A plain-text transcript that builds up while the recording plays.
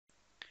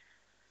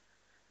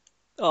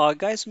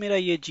Guys मेरा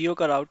ये जियो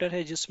का राउटर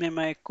है जिसमें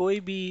मैं कोई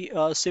भी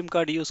सिम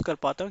कार्ड यूज़ कर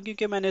पाता हूँ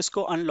क्योंकि मैंने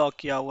इसको अनलॉक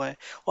किया हुआ है।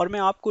 और मैं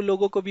आपको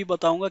लोगों को भी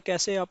बताऊंगा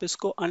कैसे आप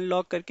इसको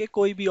अनलॉक करके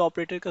कोई भी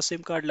ऑपरेटर का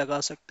सिम कार्ड लगा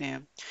सकते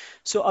हैं।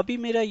 सो अभी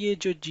मेरा ये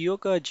जो जियो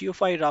का जियो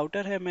फाई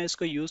राउटर है मैं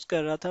इसको यूज़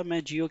कर रहा था।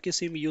 मैं जियो की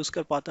सिम यूज़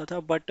कर पाता था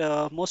but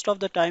most of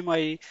the time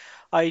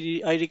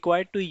I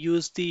required to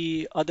use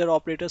the other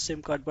operator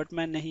SIM card, but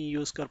मैं नहीं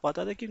यूज़ कर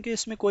पाता था क्योंकि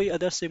इसमें कोई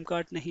अदर सिम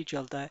कार्ड नहीं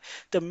चलता है।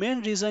 The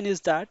main reason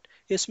is that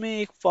इसमें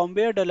एक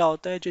फर्मवेयर डला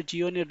होता है जो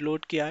जियो ने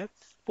लोड किया है।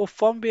 वो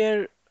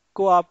फर्मवेयर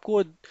को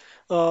आपको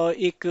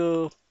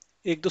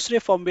एक दूसरे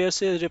फर्मवेयर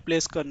से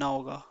रिप्लेस करना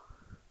होगा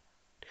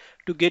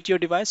to get your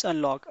device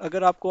unlock,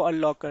 अगर आपको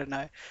अनलॉक करना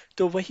है।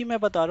 तो वही मैं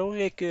बता रहा हूँ,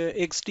 एक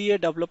XDA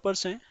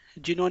डेवलपर्स हैं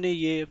जिन्होंने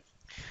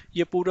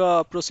ये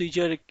पूरा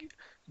प्रोसीजर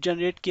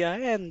जनरेट किया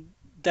है and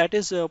that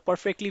is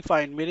perfectly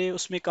fine. मेरे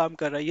उसमें काम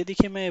कर रहा है। ये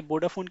देखिए मैं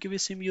वोडाफोन की भी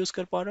सिम यूज़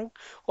कर पा रहा हूँ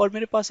और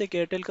मेरे पास एक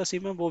एयरटेल का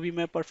सिम है, वो भी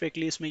मैं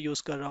परफेक्टली इसमें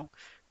यूज़ कर रहा हूँ।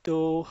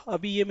 तो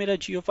अभी ये मेरा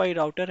जियो फाई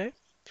राउटर है।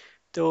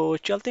 तो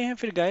चलते हैं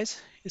फिर गाइस,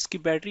 इसकी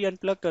बैटरी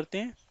अनप्लग करते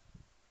हैं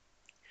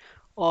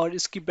और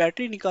इसकी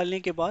बैटरी निकालने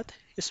के बाद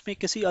इसमें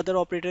किसी अदर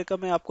ऑपरेटर का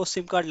मैं आपको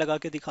सिम कार्ड लगा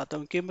के दिखाता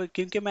हूँ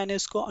क्योंकि मैंने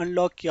इसको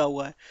अनलॉक किया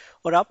हुआ है।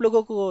 और आप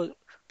लोगों को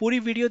पूरी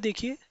वीडियो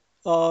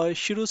देखिए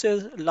शुरू से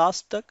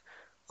लास्ट तक।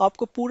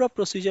 आपको पूरा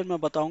प्रोसीजर मैं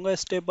बताऊंगा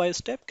स्टेप बाय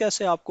स्टेप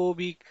कैसे आपको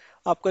भी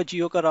आपका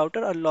जियो का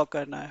राउटर अनलॉक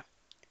करना है।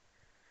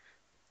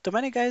 तो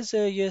मैंने गाइज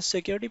ये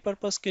सिक्योरिटी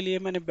पर्पस के लिए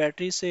मैंने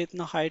बैटरी से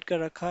इतना हाइड कर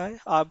रखा है।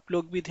 आप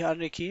लोग भी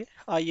ध्यान रखिए,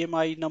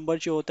 IMI नंबर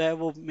जो होता है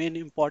वो मेन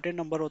इंपॉर्टेंट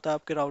नंबर होता है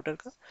आपके राउटर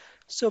का।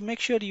 So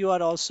make sure you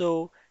are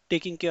also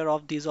taking care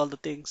of these all the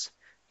things.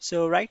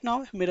 So right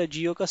now मेरा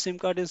जियो का सिम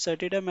कार्ड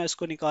इंसर्टेड है, मैं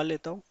इसको निकाल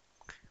लेता हूँ।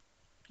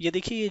 ये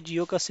देखिए ये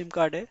जियो का सिम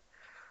कार्ड है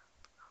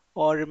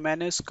और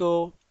मैंने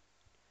इसको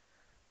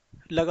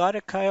लगा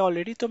रखा है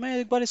ऑलरेडी। तो मैं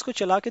एक बार इसको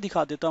चला के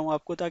दिखा देता हूँ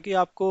आपको, ताकि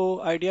आपको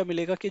आइडिया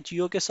मिलेगा कि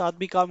जियो के साथ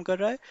भी काम कर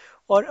रहा है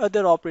और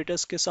अदर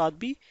ऑपरेटर्स के साथ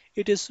भी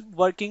it is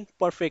working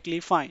perfectly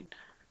fine.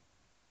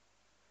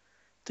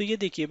 तो ये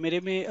देखिए मेरे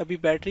में अभी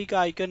बैटरी का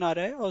आइकन आ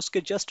रहा है और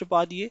उसके जस्ट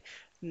बाद ये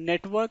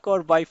नेटवर्क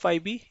और वाईफाई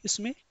भी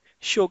इसमें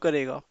शो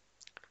करेगा।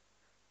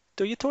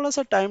 तो ये थोड़ा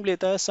सा टाइम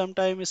लेता है, सम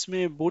टाइम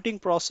इसमें बूटिंग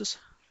प्रोसेस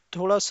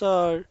थोड़ा सा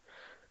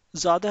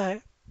ज़्यादा है।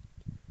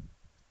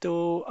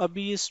 तो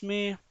अभी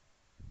इसमें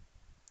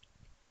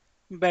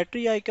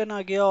बैटरी आइकन आ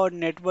गया और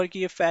नेटवर्क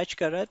ये फैच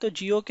कर रहा है। तो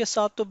जियो के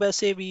साथ तो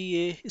वैसे भी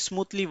ये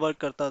स्मूथली वर्क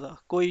करता था,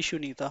 कोई इशू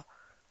नहीं था।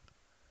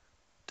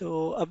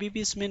 तो अभी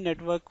भी इसमें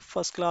नेटवर्क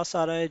फर्स्ट क्लास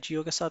आ रहा है,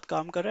 जियो के साथ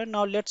काम कर रहा है।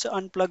 Now let's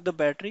unplug the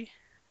battery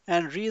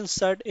and re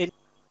insert in.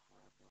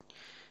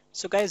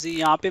 So guys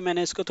यहाँ पे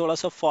मैंने इसको थोड़ा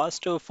सा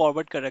फास्ट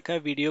फॉरवर्ड कर रखा है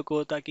वीडियो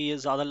को, ताकि ये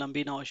ज़्यादा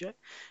लंबी ना हो जाए।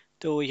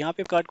 तो यहाँ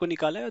पे कार्ड को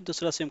निकाला है और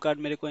दूसरा सिम कार्ड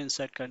मेरे को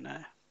इंसर्ट करना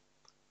है।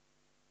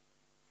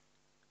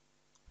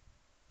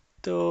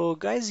 तो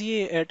गाइज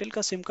ये एयरटेल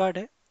का सिम कार्ड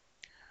है।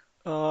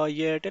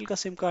 ये एयरटेल का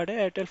सिम कार्ड है,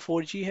 एयरटेल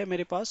 4G है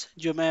मेरे पास,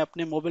 जो मैं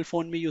अपने मोबाइल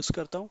फ़ोन में यूज़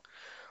करता हूँ।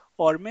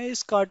 और मैं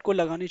इस कार्ड को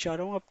लगाने चाह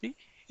रहा हूँ अपनी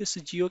इस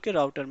जियो के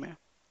राउटर में।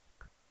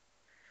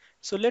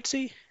 सो लेट्स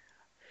सी,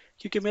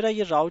 क्योंकि मेरा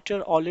ये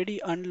राउटर ऑलरेडी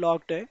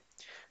अनलॉक्ड है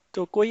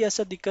तो कोई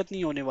ऐसा दिक्कत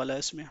नहीं होने वाला है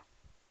इसमें।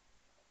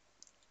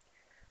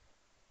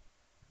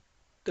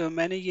 तो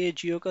मैंने ये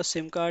जियो का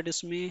सिम कार्ड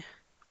इसमें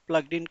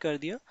प्लग्ड इन कर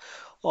दिया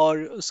और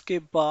उसके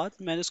बाद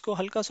मैंने इसको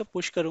हल्का सा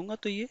पुश करूँगा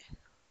तो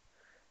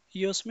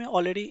ये उसमें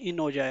ऑलरेडी इन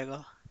हो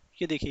जाएगा।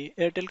 ये देखिए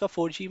एयरटेल का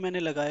 4G मैंने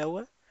लगाया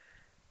हुआ है।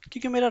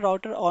 क्योंकि मेरा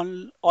राउटर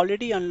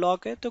ऑलरेडी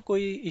अनलॉक है तो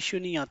कोई इश्यू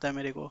नहीं आता है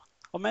मेरे को।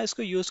 और मैं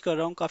इसको यूज़ कर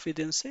रहा हूँ काफ़ी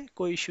दिन से,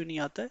 कोई इश्यू नहीं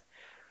आता है।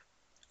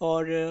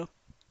 और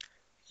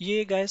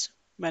ये गैस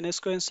मैंने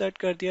इसको इंसर्ट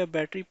कर दिया,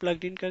 बैटरी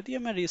प्लग्ड इन कर दिया,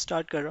 मैं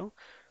रीस्टार्ट कर रहा हूँ।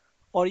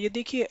 और ये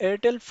देखिए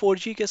एयरटेल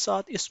 4G के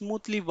साथ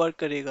स्मूथली वर्क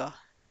करेगा।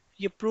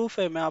 ये प्रूफ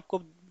है, मैं आपको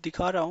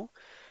दिखा रहा हूँ।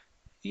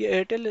 ये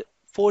एयरटेल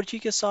 4G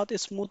के साथ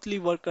स्मूथली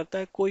वर्क करता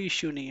है, कोई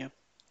इश्यू नहीं है।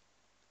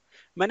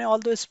 मैंने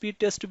ऑल द स्पीड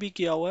टेस्ट भी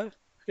किया हुआ है।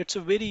 It's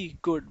very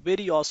good,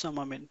 very awesome.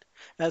 I mean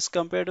as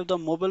compare to the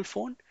mobile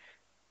phone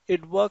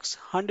it works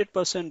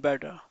 100%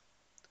 better.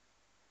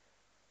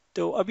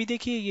 तो अभी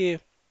देखिए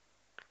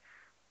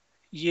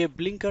ये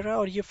ब्लिंक कर रहा है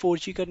और ये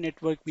 4G का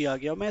नेटवर्क भी आ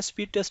गया। मैं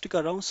स्पीड टेस्ट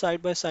कर रहा हूँ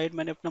साइड बाय साइड,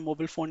 मैंने अपना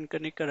मोबाइल फ़ोन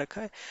कनेक्ट कर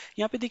रखा है।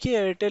 यहाँ पे देखिए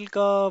एयरटेल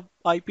का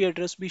IP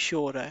एड्रेस भी शो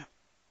हो रहा है।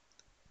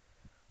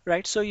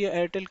 राइट, सो ये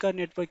एयरटेल का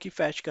नेटवर्क ही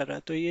फैच कर रहा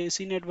है, तो ये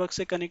इसी नेटवर्क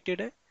से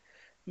कनेक्टेड है।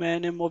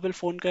 मैंने मोबाइल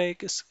फ़ोन का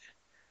एक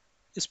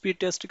स्पीड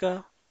टेस्ट का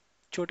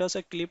छोटा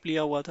सा क्लिप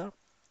लिया हुआ था।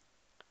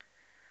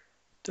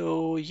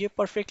 तो ये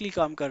परफेक्टली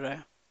काम कर रहा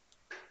है,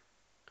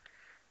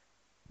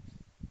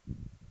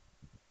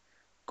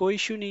 कोई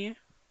इशू नहीं है।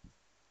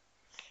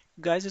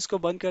 गाइस इसको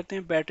बंद करते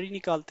हैं, बैटरी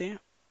निकालते हैं।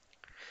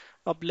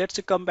 अब let's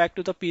come back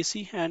to the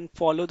PC and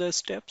follow the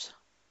steps.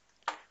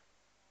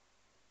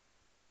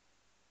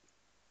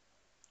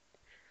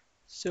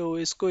 सो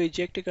इसको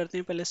इजेक्ट करते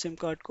हैं पहले सिम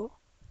कार्ड को।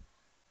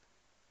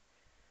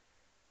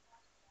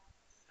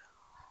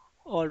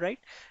 All right,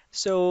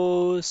 so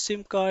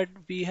SIM card,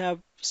 we have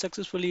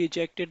successfully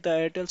ejected the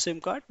Airtel SIM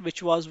card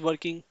which was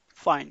working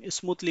fine,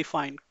 smoothly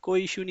fine,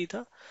 कोई issue नहीं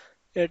था।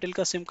 Airtel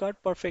का SIM card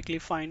perfectly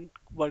fine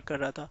work कर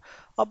रहा था।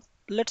 अब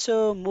let's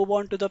move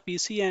on to the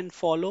PC and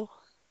follow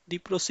the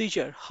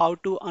procedure how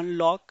to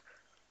unlock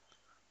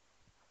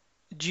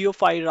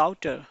JioFi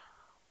router.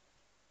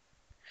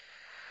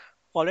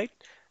 Alright,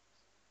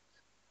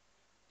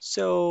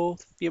 सो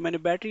ये मैंने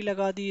बैटरी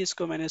लगा दी,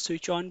 इसको मैंने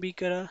स्विच ऑन भी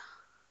करा,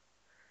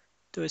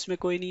 तो इसमें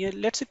कोई नहीं है।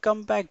 Let's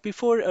come back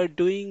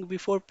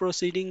before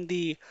proceeding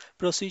the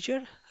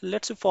procedure,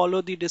 let's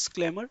follow the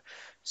disclaimer.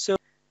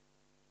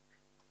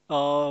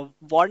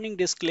 Warning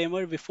disclaimer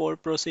before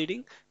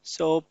proceeding.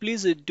 So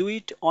please do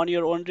it on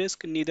your own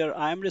risk. Neither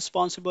I am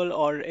responsible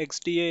or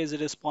XDA is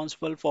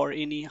responsible for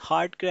any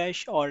hard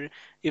crash or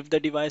if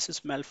the device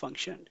is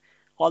malfunctioned.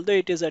 Although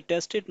it is a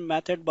tested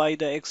method by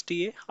the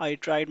XDA, I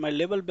tried my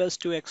level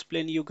best to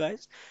explain you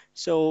guys.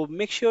 So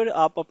make sure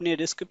आप अपने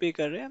risk पे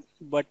कर रहे हैं.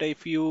 But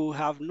if you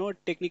have no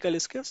technical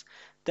skills,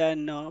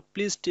 then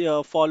please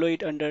follow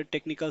it under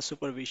technical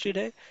supervision.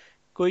 है,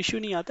 कोई issue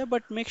नहीं आता,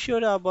 बट मेक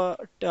श्योर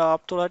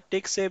आप थोड़ा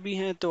टेक से भी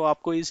हैं तो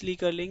आपको इजीली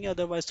कर लेंगे,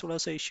 अदरवाइज थोड़ा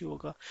सा इशू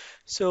होगा।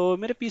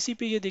 मेरे पीसी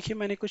पे ये देखिए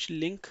मैंने कुछ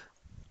लिंक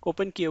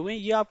ओपन किए हुए हैं,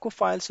 ये आपको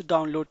फाइल्स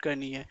डाउनलोड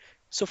करनी है।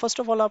 फर्स्ट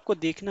ऑफ ऑल आपको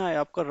देखना है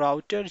आपका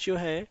राउटर जो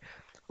है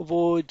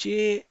वो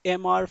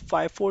JMR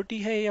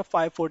 540 है या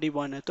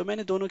 541 है। तो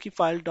मैंने दोनों की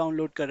फाइल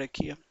डाउनलोड कर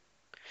रखी है।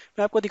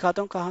 मैं आपको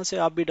दिखाता हूँ कहाँ से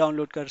आप भी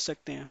डाउनलोड कर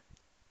सकते हैं।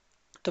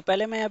 तो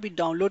पहले मैं अभी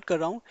डाउनलोड कर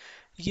रहा हूँ,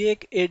 ये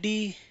एक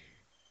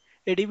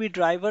एडीबी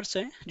ड्राइवर्स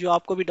हैं जो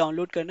आपको भी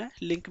डाउनलोड करना है।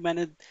 लिंक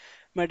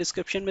मैं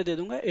डिस्क्रिप्शन में दे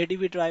दूंगा।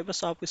 एडीबी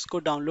ड्राइवर्स आप इसको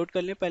डाउनलोड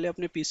कर लें पहले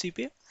अपने पीसी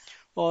पे,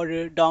 और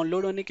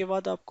डाउनलोड होने के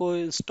बाद आपको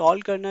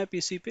इंस्टॉल करना है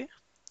पीसी पे।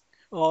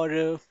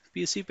 और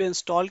पीसी पे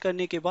इंस्टॉल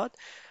करने के बाद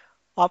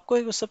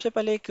आपको सबसे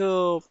पहले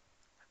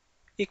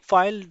एक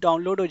फाइल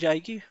डाउनलोड हो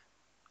जाएगी।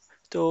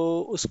 तो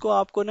उसको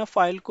आपको ना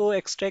फाइल को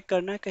एक्सट्रैक्ट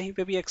करना है, कहीं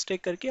पे भी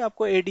एक्सट्रैक्ट करके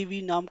आपको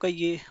एडीवी नाम का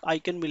ये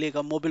आइकन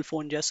मिलेगा, मोबाइल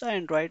फ़ोन जैसा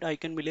एंड्रॉयड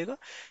आइकन मिलेगा।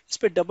 इस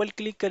पर डबल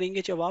क्लिक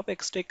करेंगे जब आप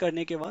एक्सट्रैक्ट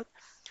करने के बाद,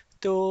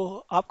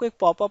 तो आपको एक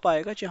पॉपअप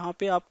आएगा जहाँ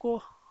पे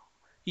आपको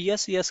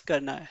यस यस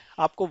करना है।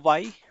 आपको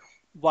Y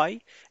Y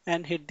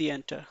and hit the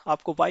enter,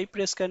 आपको वाई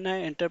प्रेस करना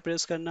है, एंटर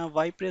प्रेस करना है,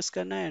 वाई प्रेस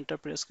करना है, एंटर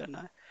प्रेस करना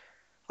है।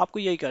 आपको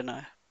यही करना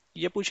है।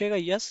 ये पूछेगा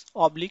यस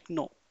ऑब्लिक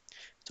नो,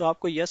 तो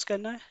आपको यस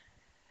करना है,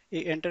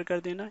 ये एंटर कर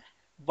देना है,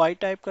 वाई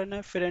टाइप करना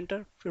है, फिर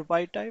एंटर, फिर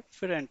वाई टाइप,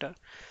 फिर एंटर।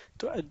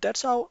 तो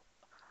दैट्स हाउ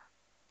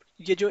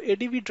ये जो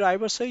एडीवी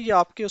ड्राइवर्स है ये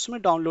आपके उसमें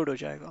डाउनलोड हो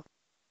जाएगा।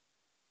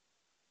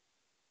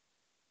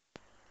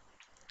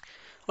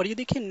 और ये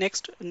देखिए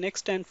नेक्स्ट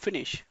नेक्स्ट एंड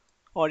फिनिश,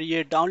 और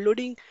ये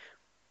डाउनलोडिंग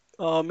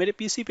मेरे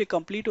पीसी पे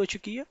कंप्लीट हो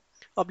चुकी है।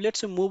 अब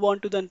let's move on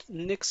to the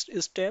next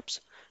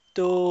steps.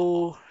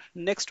 तो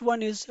नेक्स्ट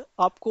वन इज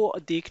आपको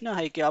देखना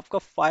है कि आपका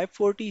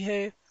 540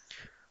 है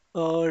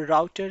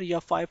राउटर या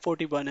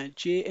 541 है।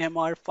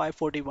 JMR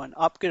 541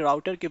 आपके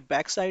राउटर के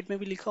बैक साइड में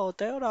भी लिखा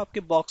होता है और आपके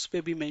बॉक्स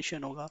पे भी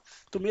मेंशन होगा।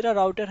 तो मेरा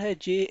राउटर है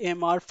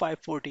JMR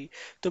 540,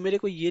 तो मेरे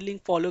को ये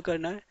लिंक फॉलो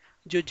करना है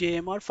जो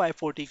JMR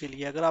 540 के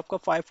लिए। अगर आपका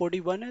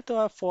 541 है तो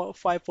आप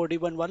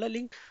 541 वाला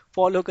लिंक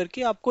फॉलो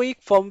करके आपको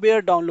एक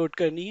फर्मवेयर डाउनलोड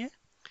करनी है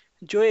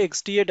जो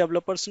XDA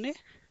डेवलपर्स ने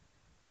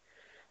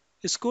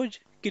इसको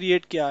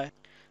क्रिएट किया है।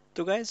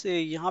 तो गैस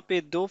यहाँ पे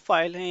दो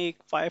फाइल हैं, एक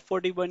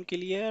 541 के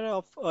लिए है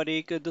और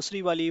एक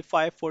दूसरी वाली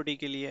 540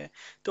 के लिए है।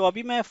 तो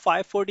अभी मैं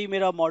 540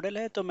 मेरा मॉडल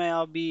है, तो मैं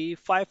अभी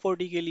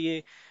 540 के लिए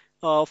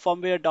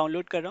फर्मवेयर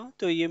डाउनलोड कर रहा हूँ।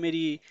 तो ये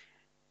मेरी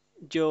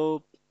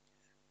जो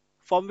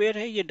फर्मवेयर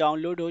है ये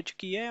डाउनलोड हो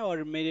चुकी है,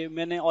 और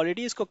मैंने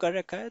ऑलरेडी इसको कर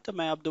रखा है, तो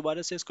मैं अब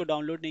दोबारा से इसको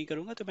डाउनलोड नहीं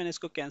करूँगा, तो मैंने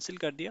इसको कैंसिल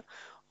कर दिया।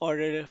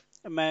 और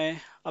मैं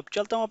अब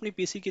चलता हूँ अपनी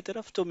पीसी की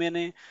तरफ। तो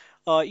मैंने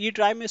ई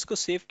ड्राइव में इसको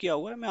सेव किया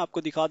हुआ है, मैं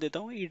आपको दिखा देता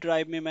हूँ ई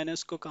ड्राइव में मैंने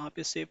इसको कहाँ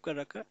पे सेव कर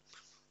रखा है।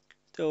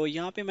 तो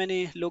यहाँ पे मैंने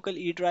लोकल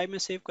ई ड्राइव में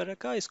सेव कर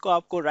रखा है, इसको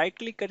आपको राइट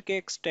क्लिक करके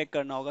एक्सट्रैक्ट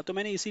करना होगा। तो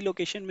मैंने इसी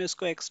लोकेशन में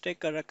इसको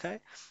एक्सट्रैक्ट कर रखा है,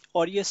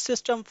 और ये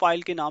सिस्टम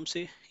फाइल के नाम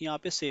से यहाँ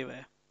पे सेव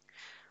है।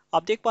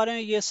 आप देख पा रहे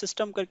हैं ये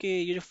सिस्टम करके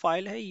ये जो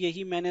फाइल है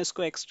यही मैंने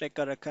इसको एक्सट्रैक्ट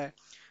कर रखा है।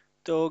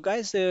 तो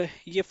गाइस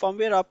ये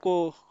फर्मवेयर आपको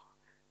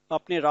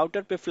अपने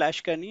राउटर पे फ्लैश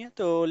करनी है।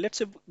 तो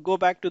let's go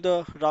back to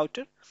the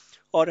router,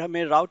 और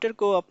हमें राउटर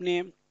को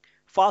अपने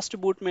फास्ट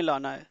बूट में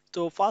लाना है।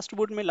 तो फास्ट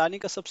बूट में लाने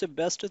का सबसे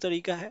बेस्ट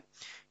तरीका है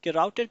कि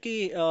राउटर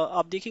की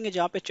आप देखेंगे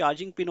जहाँ पे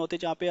चार्जिंग पिन होते हैं,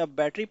 जहाँ पे आप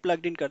बैटरी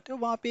प्लग्ड इन करते हो,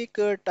 वहाँ पे एक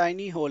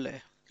टाइनी होल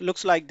है,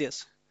 looks like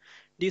this.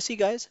 DC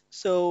guys,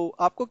 सो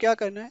आपको क्या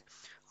करना है,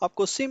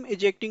 आपको सिम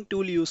इजेक्टिंग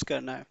टूल यूज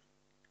करना है।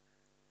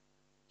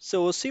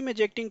 सिम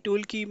इजेक्टिंग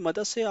टूल की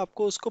मदद से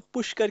आपको उसको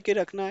पुश करके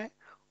रखना है,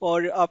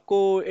 और आपको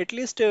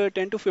एटलीस्ट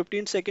 10 to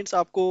 15 सेकेंड्स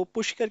आपको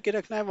पुश करके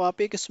रखना है। वहाँ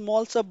पे एक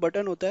स्मॉल सा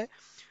बटन होता है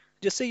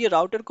जिससे ये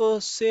राउटर को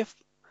सेफ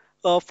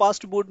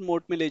फास्ट बूट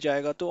मोड में ले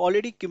जाएगा। तो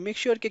ऑलरेडी मेक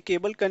श्योर के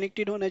केबल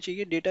कनेक्टेड होना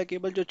चाहिए, डेटा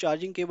केबल जो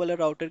चार्जिंग केबल है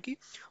राउटर की,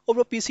 और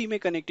वो पीसी में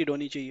कनेक्टेड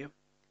होनी चाहिए।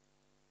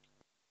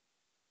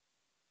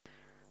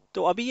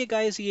 तो अभी ये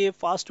गाइस ये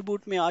फास्ट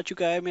बूट में आ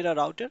चुका है मेरा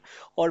राउटर,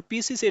 और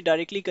पीसी से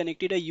डायरेक्टली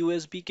कनेक्टेड है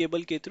यूएसबी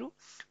केबल के थ्रू।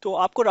 तो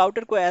आपको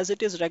राउटर को एज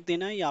इट इज रख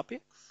देना है यहाँ पे।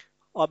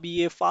 अब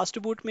ये फास्ट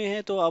बूट में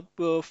है तो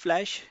आप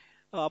फ्लैश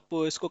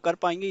आप इसको कर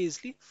पाएंगे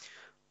इजीली।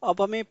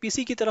 अब हमें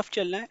पीसी की तरफ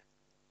चलना है।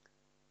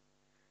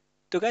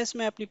 तो गाइस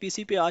मैं अपनी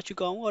पीसी पे आ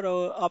चुका हूँ और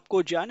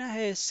आपको जाना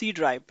है सी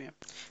ड्राइव में।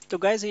 तो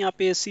गाइस यहाँ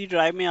पे सी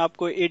ड्राइव में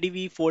आपको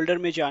एडीवी फोल्डर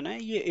में जाना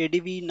है। ये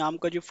एडीवी नाम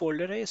का जो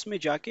फोल्डर है इसमें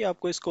जाके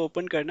आपको इसको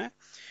ओपन करना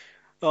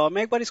है।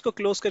 मैं एक बार इसको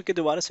क्लोज करके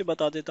दोबारा से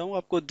बता देता हूँ।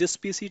 आपको दिस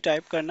पीसी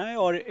टाइप करना है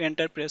और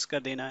एंटर प्रेस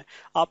कर देना है।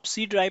 आप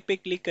सी ड्राइव पे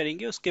क्लिक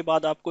करेंगे, उसके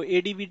बाद आपको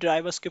एडीवी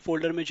ड्राइवर्स के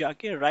फोल्डर में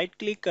जाके राइट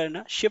क्लिक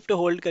करना, शिफ्ट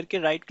होल्ड करके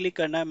राइट क्लिक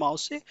करना है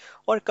माउस से,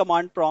 और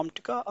कमांड प्रॉम्प्ट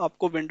का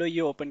आपको विंडो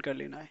ये ओपन कर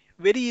लेना है।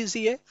 वेरी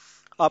इजी है।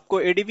 आपको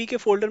एडीवी के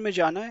फोल्डर में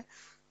जाना है,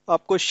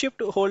 आपको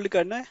शिफ्ट होल्ड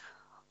करना है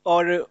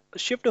और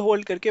शिफ्ट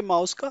होल्ड करके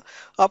माउस का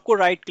आपको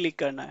राइट क्लिक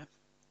करना है।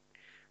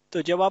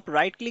 तो जब आप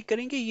राइट क्लिक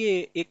करेंगे ये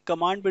एक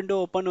कमांड विंडो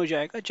ओपन हो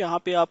जाएगा जहां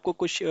पे आपको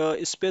कुछ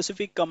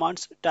स्पेसिफिक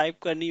कमांड्स टाइप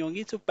करनी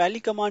होंगी। तो पहली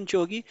कमांड जो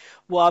होगी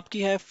वो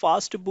आपकी है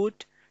फास्ट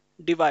बूट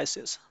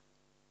डिवाइसेस।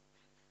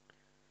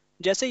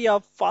 जैसे ही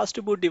आप फास्ट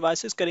बूट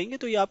डिवाइसेस करेंगे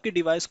तो ये आपके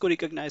डिवाइस को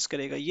रिकॉग्नाइज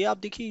करेगा। ये आप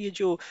देखिए, ये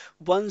जो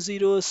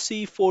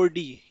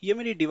 10C4D ये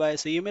मेरी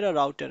डिवाइस है, ये मेरा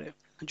राउटर है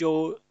जो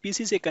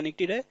पीसी से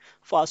कनेक्टेड है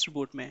फास्ट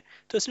बूट में।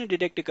 तो इसने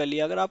डिटेक्ट कर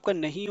लिया। अगर आपका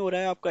नहीं हो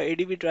रहा है, आपका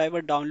एडीवी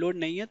ड्राइवर डाउनलोड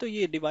नहीं है, तो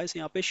ये डिवाइस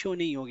यहाँ पे शो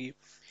नहीं होगी।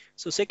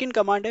 सो सेकंड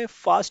कमांड है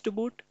fast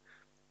boot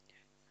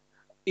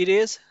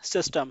erase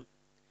system.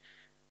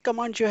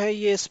 Command जो है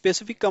ये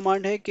स्पेसिफिक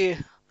कमांड है कि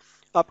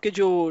आपके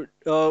जो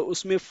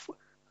उसमें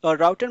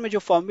राउटर में जो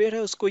फर्मवेयर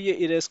है उसको ये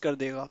इरेज कर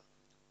देगा।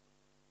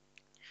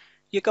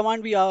 ये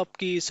कमांड भी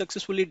आपकी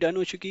सक्सेसफुली डन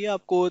हो चुकी है।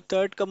 आपको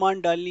थर्ड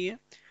कमांड डालनी है,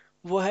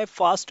 वो है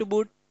फास्ट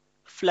बूट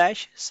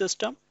फ्लैश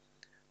सिस्टम।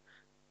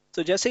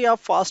 तो जैसे ही आप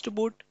fast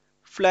boot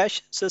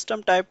flash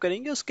system type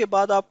करेंगे उसके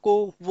बाद आपको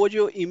वो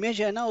जो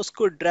इमेज है ना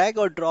उसको ड्रैग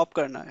और ड्रॉप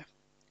करना है।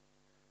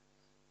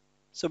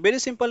 सो वेरी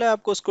सिंपल है,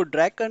 आपको उसको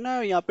ड्रैग करना है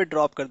और यहाँ पे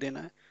ड्रॉप कर देना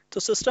है। तो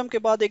सिस्टम के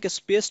बाद एक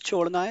स्पेस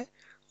छोड़ना है,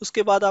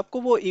 उसके बाद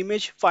आपको वो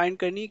इमेज फाइंड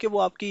करनी है कि वो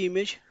आपकी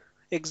इमेज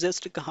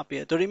एग्जिस्ट कहाँ पे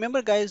है। तो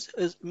रिमेंबर गाइस,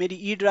 मेरी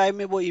ई ड्राइव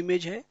में वो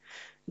इमेज है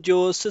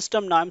जो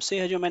सिस्टम नाम से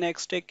है, जो मैंने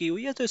एक्सट्रैक्ट की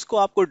हुई है। तो इसको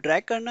आपको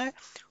ड्रैग करना है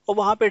और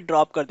वहाँ पे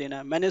ड्रॉप कर देना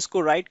है। मैंने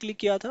इसको राइट क्लिक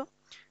किया था,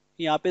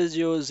 यहाँ पे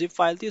जो जिप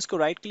फाइल थी इसको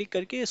राइट क्लिक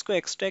करके इसको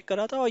एक्सट्रैक्ट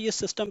करा था, और ये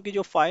सिस्टम की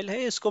जो फाइल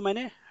है इसको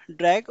मैंने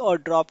ड्रैग और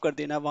ड्रॉप कर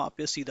देना है वहाँ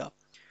पे सीधा।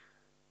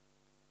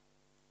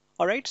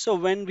 Alright, so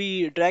when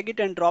we drag it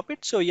and drop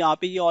it, सो यहाँ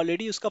पे ये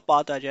ऑलरेडी उसका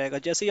पाथ आ जाएगा।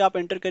 जैसे ही आप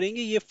एंटर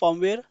करेंगे ये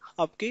फर्मवेयर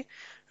आपके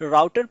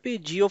राउटर पे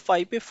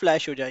JioFi पे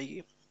फ्लैश हो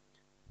जाएगी।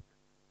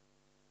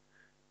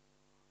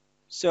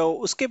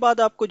 उसके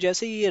बाद आपको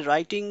जैसे ही ये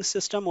राइटिंग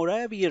सिस्टम हो रहा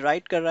है, अभी ये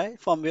राइट कर रहा है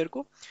फर्मवेयर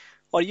को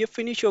और ये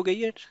फिनिश हो गई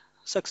है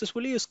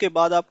सक्सेसफुली। उसके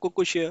बाद आपको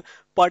कुछ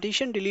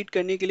पार्टीशन डिलीट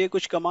करने के लिए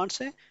कुछ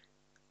कमांड्स हैं।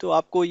 तो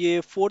आपको ये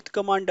फोर्थ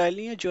कमांड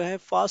डालनी है जो है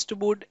fast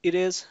boot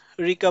erase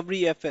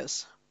recovery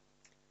fs।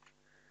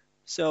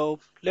 So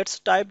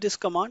let's type this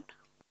command,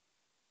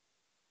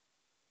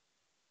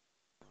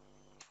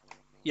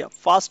 या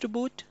fast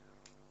boot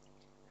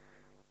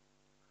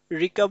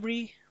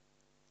recovery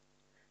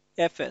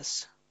fs.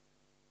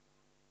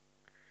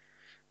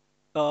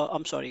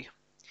 I'm sorry,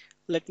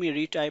 let me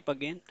retype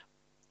again.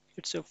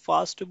 It's a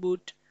fast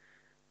boot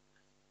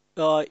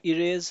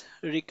erase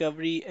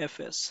recovery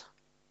fs.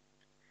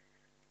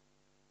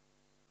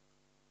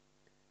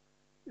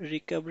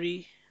 Recovery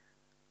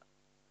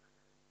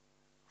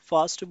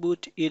fast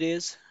boot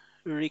erase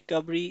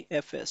recovery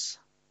fs.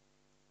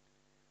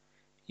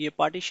 ये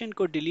partition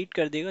को delete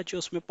कर देगा जो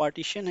उसमें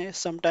partition है।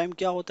 Some time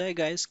क्या होता है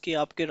गाइस कि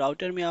आपके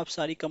राउटर में आप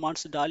सारी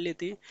कमांड्स डाल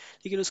लेते हैं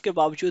लेकिन उसके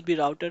बावजूद भी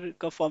राउटर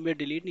का फर्मवेयर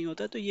डिलीट नहीं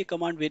होता। तो ये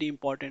कमांड वेरी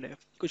इंपॉर्टेंट है।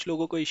 कुछ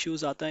लोगों को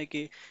इश्यूज आता है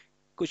कि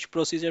कुछ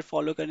प्रोसीजर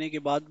फॉलो करने के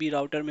बाद भी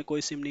राउटर में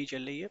कोई सिम नहीं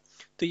चल रही है,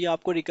 तो ये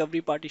आपको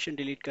रिकवरी पार्टीशन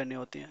डिलीट करने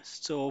होते हैं।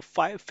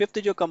 फिफ्थ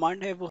जो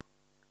कमांड है वो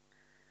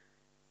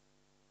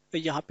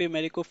यहाँ पे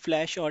मेरे को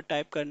फ्लैश और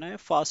टाइप करना है,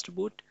 fast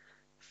boot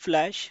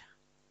flash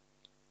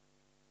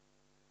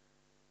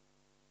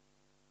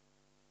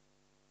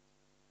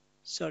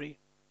sorry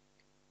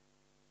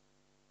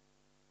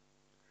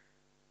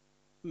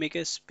make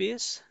a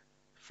space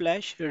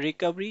flash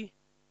recovery.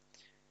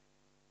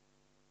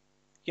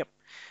 Yep,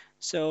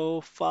 so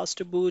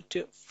fast boot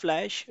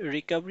flash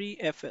recovery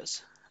fs.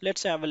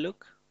 Let's have a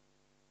look.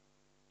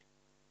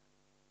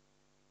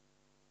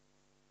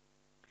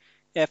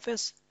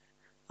 fs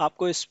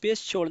आपको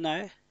स्पेस छोड़ना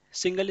है,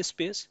 सिंगल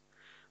स्पेस।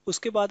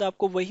 उसके बाद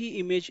आपको वही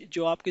इमेज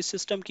जो आपके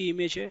सिस्टम की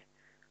इमेज है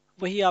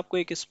वही आपको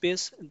एक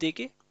स्पेस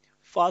देके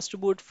fast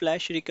boot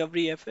flash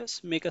recovery fs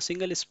make a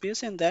single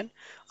space and then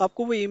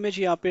आपको वो इमेज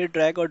यहाँ पे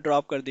ड्रैग और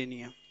ड्रॉप कर देनी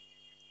है।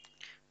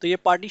 तो ये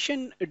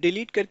पार्टीशन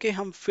डिलीट करके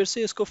हम फिर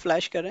से इसको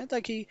फ्लैश कर रहे हैं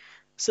ताकि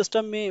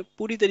सिस्टम में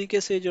पूरी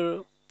तरीके से जो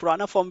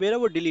पुराना फॉर्मवेयर है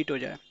वो डिलीट हो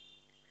जाए।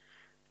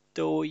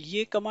 तो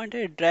ये कमांड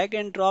है ड्रैग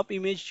एंड ड्रॉप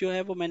इमेज, जो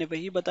है वो मैंने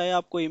वही बताया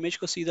आपको। इमेज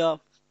को सीधा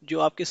जो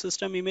आपके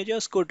सिस्टम इमेज है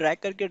उसको ड्रैग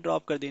करके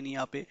ड्रॉप कर देनी है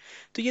यहाँ पे।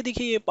 तो ये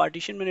देखिए, ये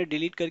पार्टीशन मैंने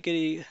डिलीट करके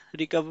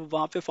रिकवर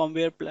वहाँ पे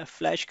फॉर्मवेयर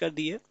फ्लैश कर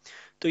दी है।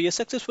 तो ये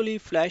सक्सेसफुली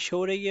फ्लैश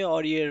हो रही है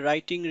और ये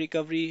writing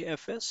recovery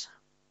fs।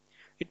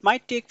 It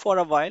might take for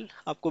a while,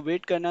 आपको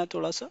वेट करना है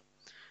थोड़ा सा।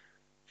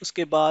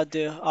 उसके बाद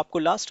आपको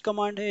लास्ट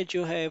कमांड है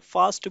जो है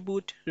fast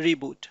boot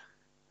reboot.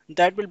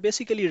 That will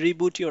basically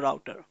reboot your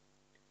router.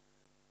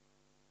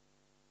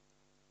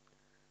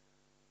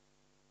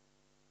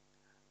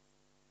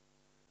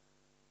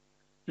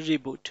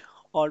 reboot.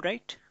 All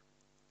right.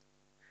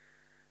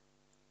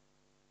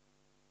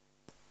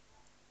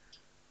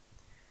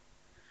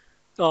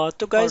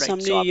 तो गाइस ऑलराइट,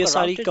 हमने सो ये आपका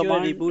सारी राउटर जो है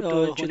कमांड रिबूट जो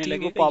होने थी वो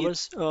लगेगा ये।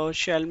 पावर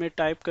शेल में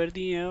टाइप कर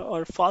दी है,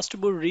 और फास्ट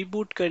बूट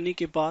रीबूट करने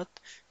के बाद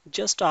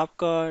जस्ट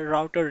आपका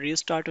राउटर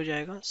रीस्टार्ट हो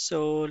जाएगा।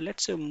 So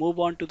let's move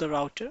on to the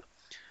router.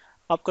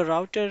 आपका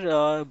राउटर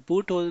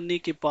बूट होने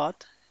के बाद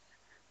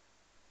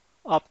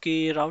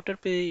आपके राउटर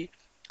पे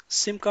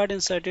सिम कार्ड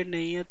इंसर्टेड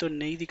नहीं है तो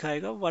नहीं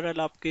दिखाएगा,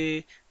 वरना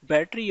आपके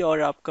बैटरी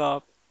और आपका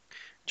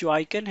जो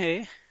आइकन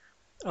है,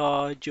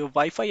 जो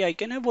वाईफाई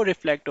आइकन है वो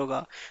रिफ्लेक्ट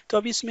होगा। तो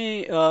अब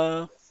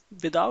इसमें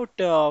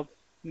without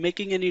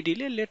making any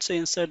delay let's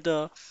insert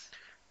the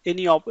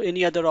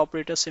any other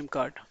operator SIM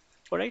card.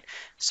 Alright,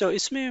 सो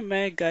इसमें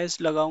मैं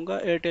गाइस लगाऊंगा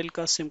एयरटेल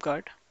का सिम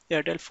कार्ड,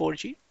 एयरटेल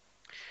 4G।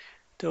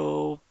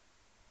 तो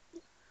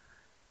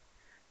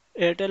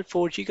एयरटेल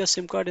 4G का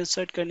सिम कार्ड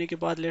इंसर्ट करने के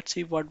बाद let's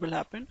see what will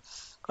happen.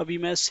 अभी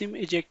मैं सिम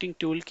इजेक्टिंग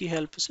टूल की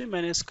हेल्प से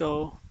मैंने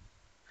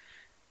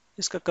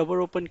इसका कवर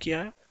ओपन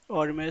किया है,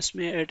 और मैं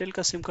इसमें एयरटेल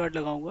का सिम कार्ड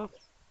लगाऊंगा।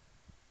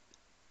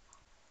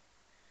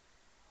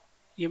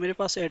 ये मेरे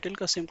पास एयरटेल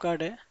का सिम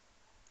कार्ड है,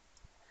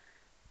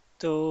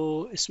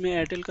 तो इसमें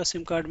एयरटेल का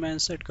सिम कार्ड मैं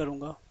इंसर्ट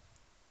करूंगा।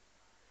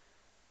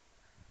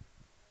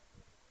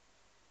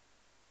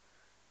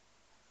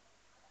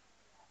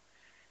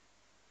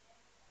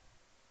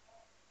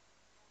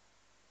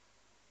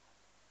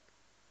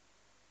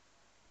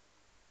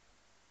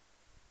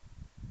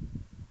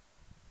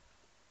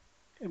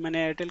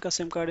 मैंने एयरटेल का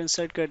सिम कार्ड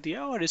इंसर्ट कर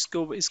दिया, और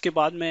इसको इसके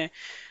बाद मैं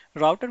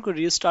राउटर को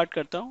रीस्टार्ट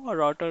करता हूँ, और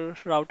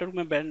राउटर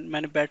में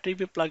मैंने बैटरी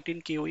भी प्लग इन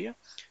की हुई है।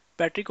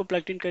 बैटरी को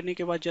प्लग इन करने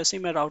के बाद जैसे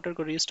ही मैं राउटर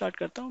को रीस्टार्ट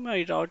करता हूँ,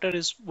 मैं router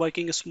is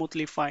working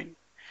smoothly fine.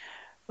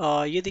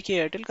 ये देखिए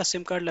एयरटेल का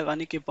सिम कार्ड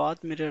लगाने के बाद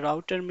मेरे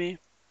राउटर में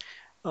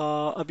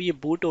अभी ये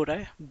बूट हो रहा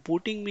है।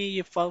 बूटिंग में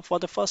ये फॉर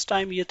द फर्स्ट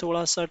टाइम ये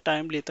थोड़ा सा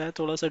टाइम लेता है,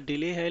 थोड़ा सा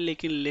डिले है,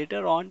 लेकिन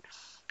लेटर ऑन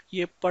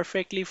ये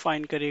परफेक्टली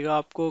फाइन करेगा,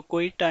 आपको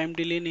कोई टाइम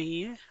डिले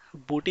नहीं है।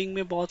 बूटिंग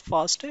में बहुत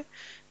फास्ट है।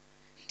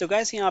 तो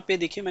गैस यहाँ पे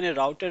देखिए मैंने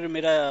राउटर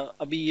मेरा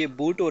अभी ये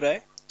बूट हो रहा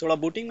है। थोड़ा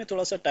बूटिंग में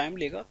थोड़ा सा टाइम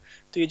लेगा,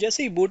 तो ये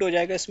जैसे ही बूट हो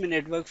जाएगा इसमें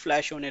नेटवर्क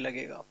फ्लैश होने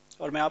लगेगा,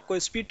 और मैं आपको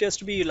स्पीड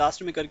टेस्ट भी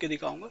लास्ट में करके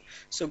दिखाऊंगा।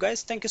 So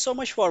guys thank you so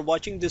much for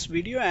watching this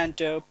video, and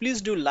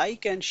please do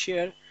like and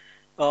share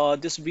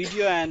this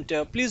video, and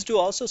please do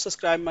also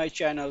subscribe my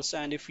channels,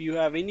 and if you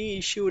have any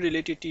issue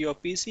related to your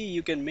PC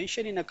you can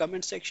mention in a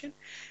comment section,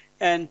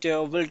 and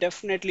we'll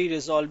definitely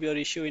resolve your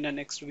issue in a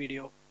next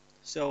video.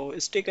 So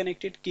stay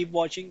connected, keep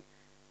watching.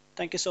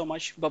 Thank you so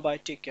much. Bye bye,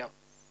 take care.